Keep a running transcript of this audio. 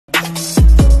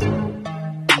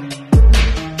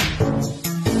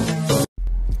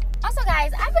Also,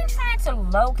 guys, I've been trying to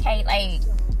locate, like,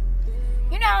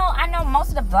 you know, I know most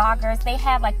of the vloggers, they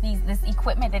have like this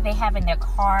equipment that they have in their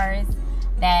cars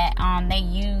that they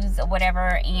use or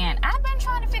whatever, and I've been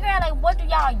trying to figure out, like, what do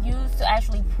y'all use to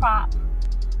actually prop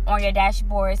on your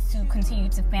dashboards to continue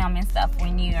to film and stuff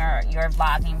when you're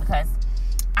vlogging, because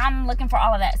I'm looking for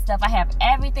all of that stuff. I have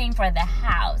everything for the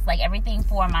house, like everything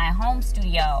for my home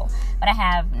studio, but I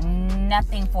have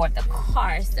nothing for the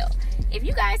car. So if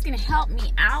you guys can help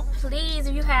me out, please,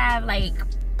 if you have, like,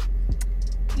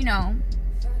 you know,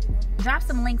 drop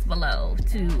some links below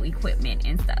to equipment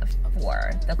and stuff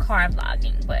for the car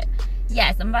vlogging. But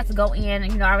yes, I'm about to go in.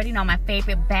 You know, I already know my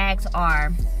favorite bags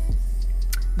are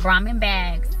Brahmin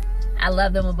bags. I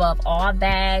love them above all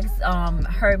bags.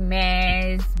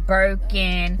 Hermes,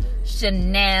 Birkin,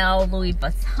 Chanel, Louis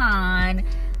Vuitton,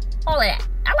 all of that.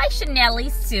 I like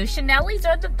Chanel's too. Chanel's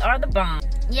are the bomb.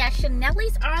 Yeah,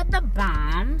 Chanel's are the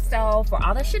bomb. So for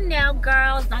all the Chanel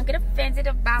girls, don't get offended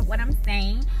about what I'm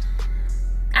saying.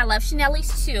 I love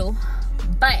Chanel's too,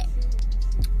 but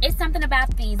it's something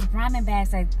about these Brahmin bags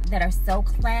that are so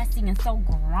classy and so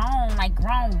grown, like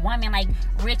grown woman, like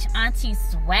rich auntie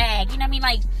swag. You know what I mean?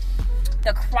 Like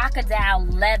the crocodile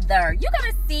leather. You're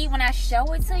gonna see when I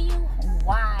show it to you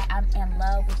why I'm in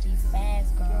love with these bags,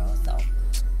 girl. So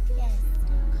yes,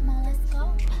 come on, let's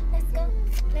go.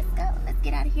 Let's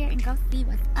get out of here and go see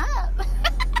what's up.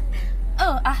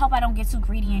 Oh, I hope I don't get too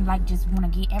greedy and like just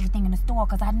want to get everything in the store,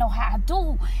 because I know how I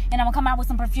do, and I'm gonna come out with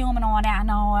some perfume and all that. I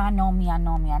know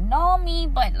me.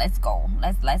 But let's go,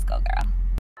 let's go, girl.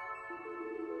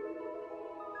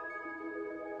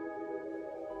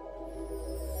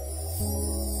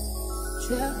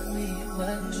 Tell me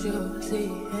what you see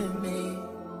in me.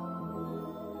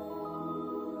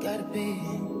 Gotta be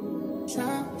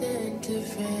something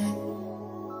different.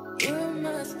 You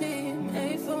must be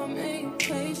made for me.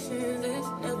 Patience is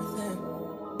everything.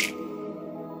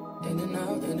 In and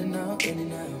out.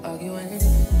 Arguing,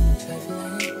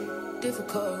 trifling,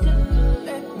 difficult.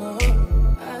 Let more.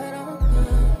 I don't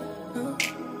know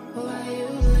why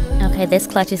you. Okay, this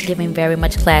clutch is giving very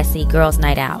much classy girls'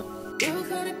 night out.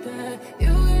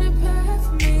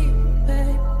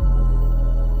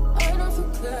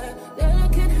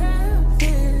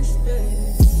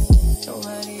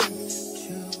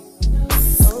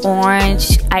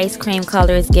 Orange ice cream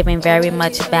color is giving very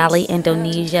much Bali,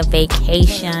 Indonesia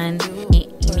vacation. You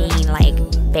mean like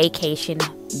vacation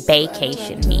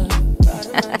me.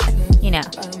 You know.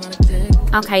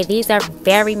 Okay, these are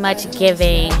very much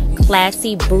giving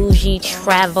classy, bougie,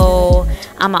 travel.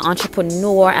 I'm an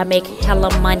entrepreneur. I make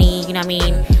hella money. You know what I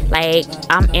mean? Like,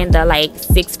 I'm in the like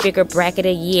 6-figure bracket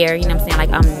a year. You know what I'm saying?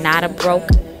 Like, I'm not a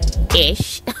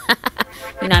broke-ish.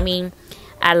 You know what I mean?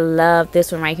 I love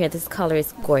this one right here. This color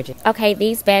is gorgeous. Okay,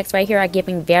 these bags right here are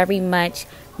giving very much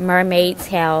mermaid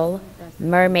tail.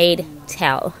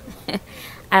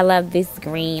 I love this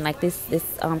green. Like this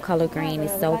color green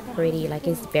is so pretty. Like,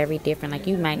 it's very different. Like,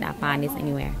 you might not find this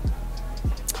anywhere.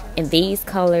 And these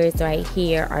colors right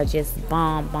here are just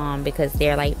bomb because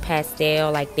they're like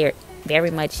pastel. Like, they're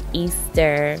very much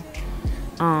Easter,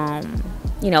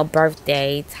 you know,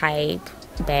 birthday type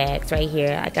bags right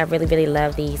here. Like, I really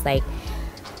love these. Like,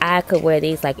 I could wear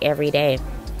these like every day.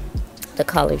 The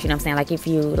colors, you know what I'm saying? Like, if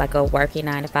you like a working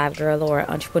 9-to-5 girl or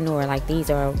entrepreneur, like,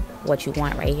 these are what you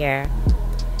want right here.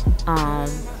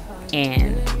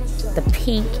 And the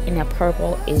pink and the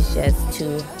purple is just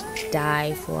to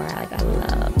die for. Like, I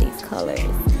love these colors.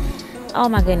 Oh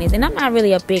my goodness. And I'm not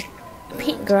really a big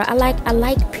pink girl. I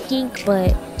like pink,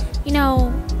 but you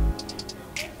know,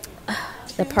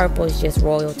 the purple is just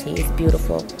royalty. It's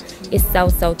beautiful. It's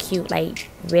so cute. Like,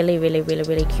 really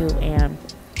cute. And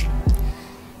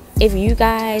if you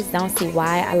guys don't see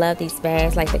why I love these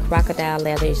bags, like, the crocodile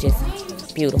leather is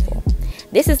just beautiful.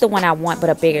 This is the one I want, but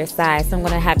a bigger size, so I'm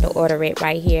gonna have to order it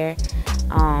right here.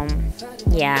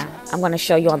 Yeah, I'm gonna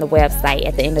show you on the website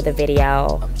at the end of the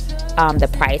video, the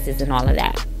prices and all of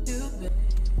that.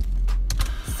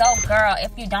 So, girl,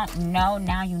 if you don't know,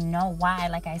 now you know why.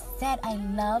 Like I said, I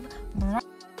love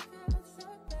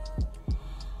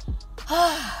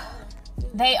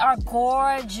they are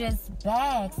gorgeous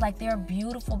bags. Like, they're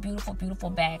beautiful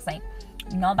bags. Like,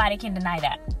 nobody can deny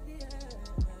that.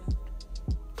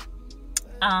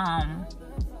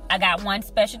 I got one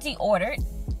specialty ordered.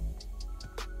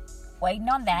 Waiting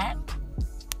on that.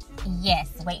 Yes,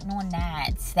 waiting on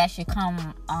that. That should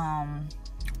come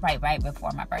right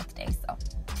before my birthday. So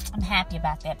I'm happy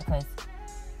about that, because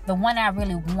the one I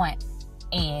really want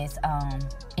is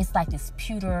it's like this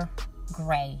pewter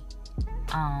gray.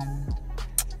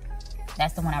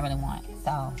 That's the one I really want.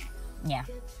 So, yeah.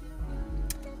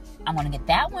 I'm going to get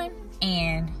that one.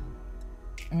 And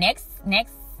next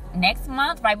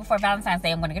month, right before Valentine's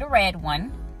Day, I'm going to get a red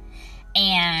one.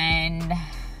 And,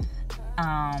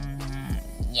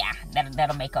 yeah,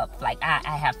 that'll make up. Like,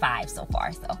 I have 5 so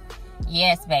far. So,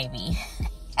 yes, baby.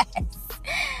 Yes.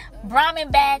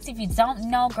 Brahmin bags, if you don't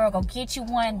know, girl, go get you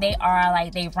one. They are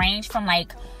like, they range from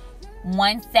like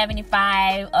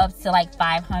 $175 up to like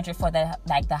 $500 for the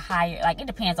like the higher, like it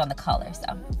depends on the color.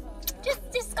 So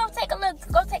just go take a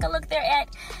look. Go take a look there at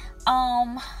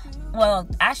well,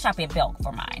 I shop at Belk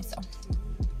for mine, so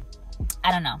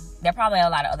I don't know. There are probably a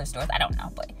lot of other stores, I don't know,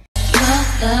 but